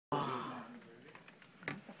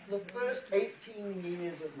For the first 18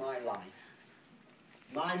 years of my life,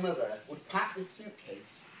 my mother would pack this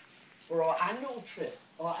suitcase for our annual trip,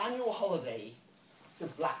 our annual holiday to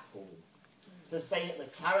Blackpool, to stay at the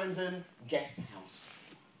Clarendon Guest House.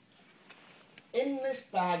 In this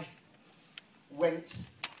bag went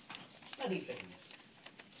many things.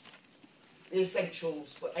 The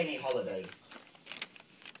essentials for any holiday.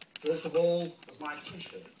 First of all was my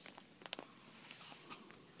t-shirts.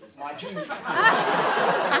 There's my jeans.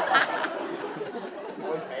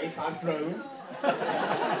 Okay, so I've grown.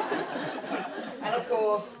 And of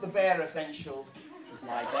course, the bare essential, which was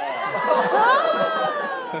my bear.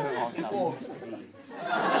 Before Mr. Bean.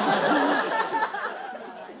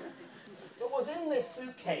 But what was in this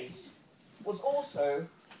suitcase was also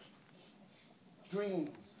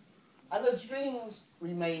dreams. And those dreams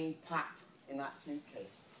remained packed in that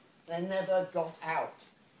suitcase. They never got out.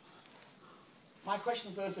 My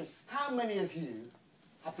question first is, how many of you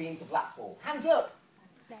have been to Blackpool? Hands up!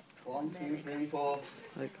 1, 2, 3, 4.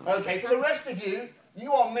 Okay, for the rest of you,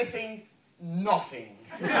 you are missing nothing.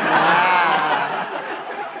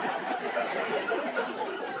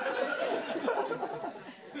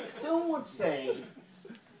 Some would say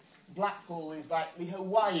Blackpool is like the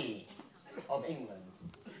Hawaii of England.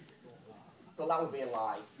 But that would be a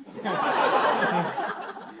lie.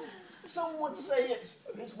 Some would say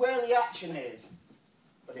it's where the action is,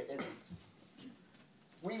 but it isn't.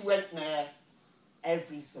 We went there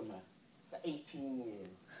every summer for 18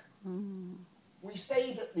 years. We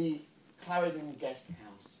stayed at the Clarendon Guest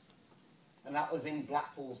House, and that was in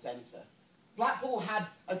Blackpool Centre. Blackpool had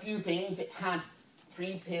a few things. It had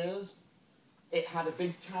 3 piers, it had a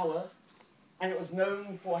big tower, and it was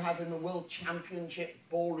known for having the World Championship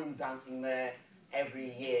ballroom dancing there every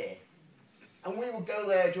year. And we would go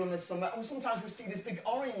there during the summer, and sometimes we'd see this big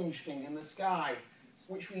orange thing in the sky,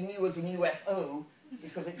 which we knew was an UFO,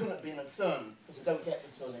 because it couldn't have been a sun, because we don't get the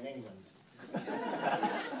sun in England.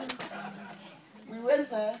 We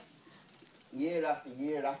went there year after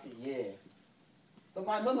year after year. But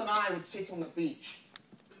my mum and I would sit on the beach,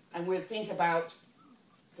 and we'd think about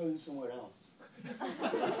going somewhere else.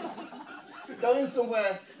 Going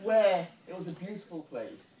somewhere where it was a beautiful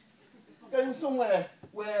place. Going somewhere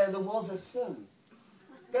where there was a sun.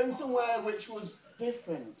 Going somewhere which was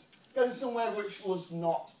different. Going somewhere which was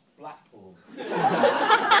not Blackpool.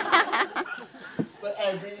 But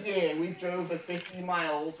every year we drove the 50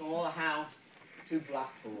 miles from our house to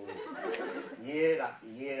Blackpool. Year after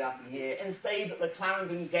year after year. And stayed at the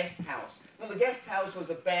Clarendon Guest House. Now the guest house was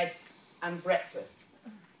a bed and breakfast.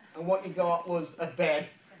 And what you got was a bed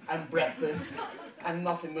and breakfast and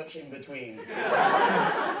nothing much in between.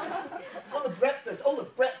 Oh, the breakfast,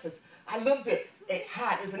 I loved it. It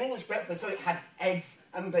was an English breakfast, so it had eggs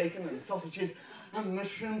and bacon and sausages and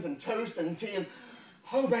mushrooms and toast and tea and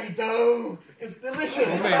homemade dough. It's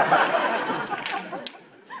delicious.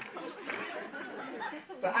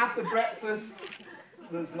 But after breakfast,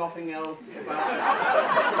 there's nothing else about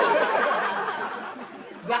that.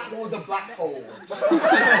 Blackpool was a black hole.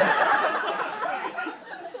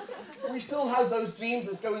 We still have those dreams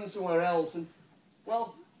of going somewhere else, and,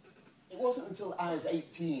 well, it wasn't until I was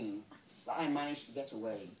 18 that I managed to get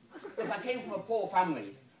away. Because I came from a poor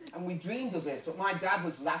family, and we dreamed of this, but my dad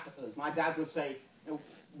would laugh at us. My dad would say, you know,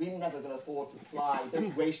 we're never going to afford to fly.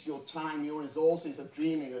 Don't waste your time, your resources of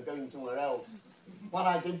dreaming of going somewhere else. But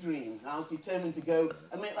I did dream, and I was determined to go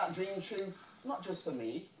and make that dream true, not just for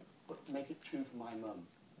me, but to make it true for my mum.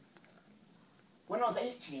 When I was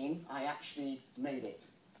 18, I actually made it.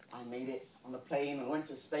 I made it on a plane and went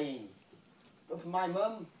to Spain. But for my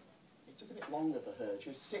mum, it took a bit longer for her. She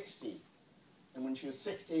was 60. And when she was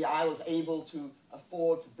 60, I was able to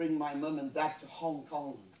afford to bring my mum and dad to Hong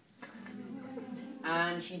Kong.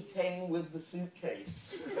 And she came with the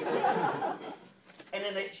suitcase. And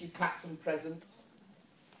in it, she packed some presents.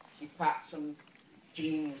 She packed some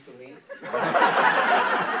jeans for me.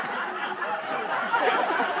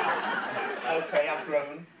 Okay, I've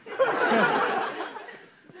grown.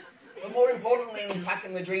 But more importantly than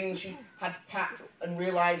packing the dreams, she had packed and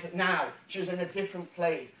realised that now she was in a different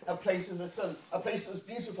place. A place with the sun, a place that was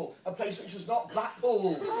beautiful, a place which was not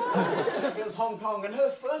Blackpool. It was Hong Kong, and her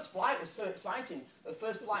first flight was so exciting. Her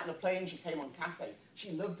first flight on a plane, she came on cafe.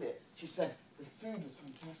 She loved it. She said, the food was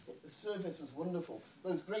fantastic, the service was wonderful,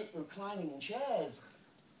 those great reclining chairs.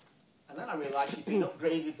 And then I realised she'd been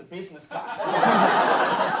upgraded to business class.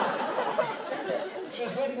 She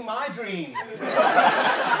was living my dream.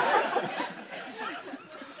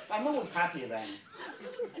 My mum was happier then,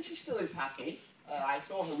 and she still is happy. I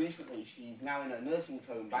saw her recently. She's now in a nursing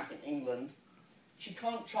home back in England. She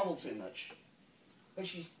can't travel too much, but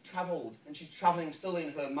she's travelled, and she's travelling still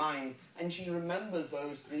in her mind, and she remembers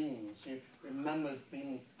those dreams. She remembers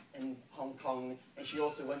being in Hong Kong, and she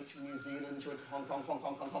also went to New Zealand. She went to Hong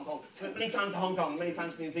Kong, many times to Hong Kong, many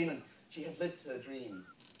times to New Zealand. She had lived her dream.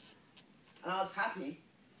 And I was happy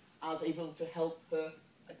I was able to help her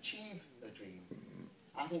achieve her dream.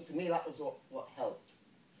 I think to me that was what helped.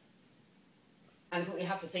 And I think we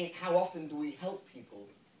have to think, how often do we help people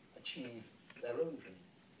achieve their own dream?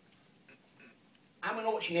 I'm an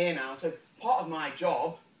auctioneer now, so part of my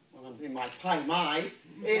job, when I'm doing my pai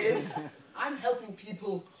is I'm helping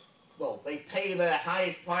people, well, they pay their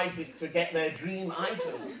highest prices to get their dream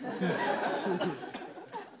item.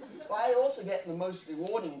 But I also get the most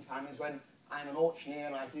rewarding time is when I'm an auctioneer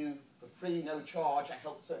and I do, for free, no charge, I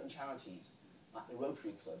help certain charities, like the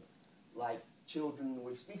Rotary Club, like children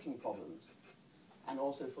with speaking problems, and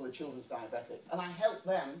also for the children's diabetic. And I help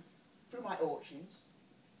them through my auctions.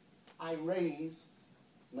 I raise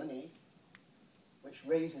money which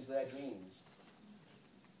raises their dreams.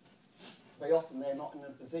 Very often they're not in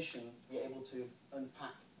a position to be able to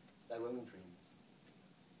unpack their own dreams.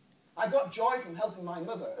 I got joy from helping my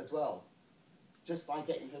mother as well, just by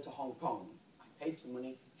getting her to Hong Kong. I paid some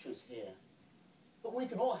money, she was here. But we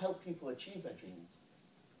can all help people achieve their dreams.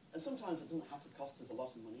 And sometimes it doesn't have to cost us a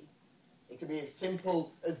lot of money. It can be as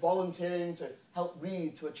simple as volunteering to help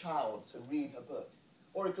read to a child, to read a book.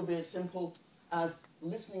 Or it could be as simple as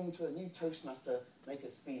listening to a new Toastmaster make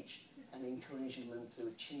a speech and encouraging them to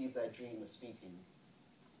achieve their dream of speaking.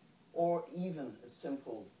 Or even as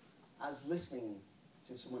simple as listening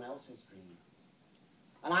to someone else's dream.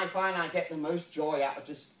 And I find I get the most joy out of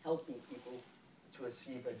just helping people to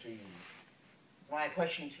achieve their dreams. So my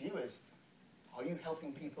question to you is, are you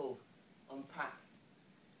helping people unpack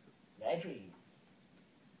their dreams?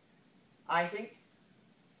 I think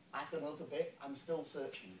I've done a little bit. I'm still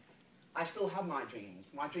searching. I still have my dreams.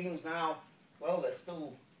 My dreams now, well, they're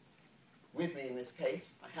still with me in this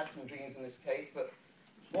case. I had some dreams in this case, but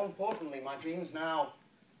more importantly, my dreams now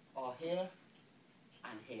are here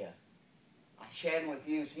and here. I share them with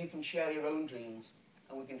you so you can share your own dreams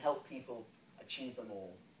and we can help people achieve them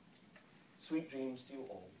all. Sweet dreams to you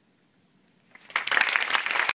all.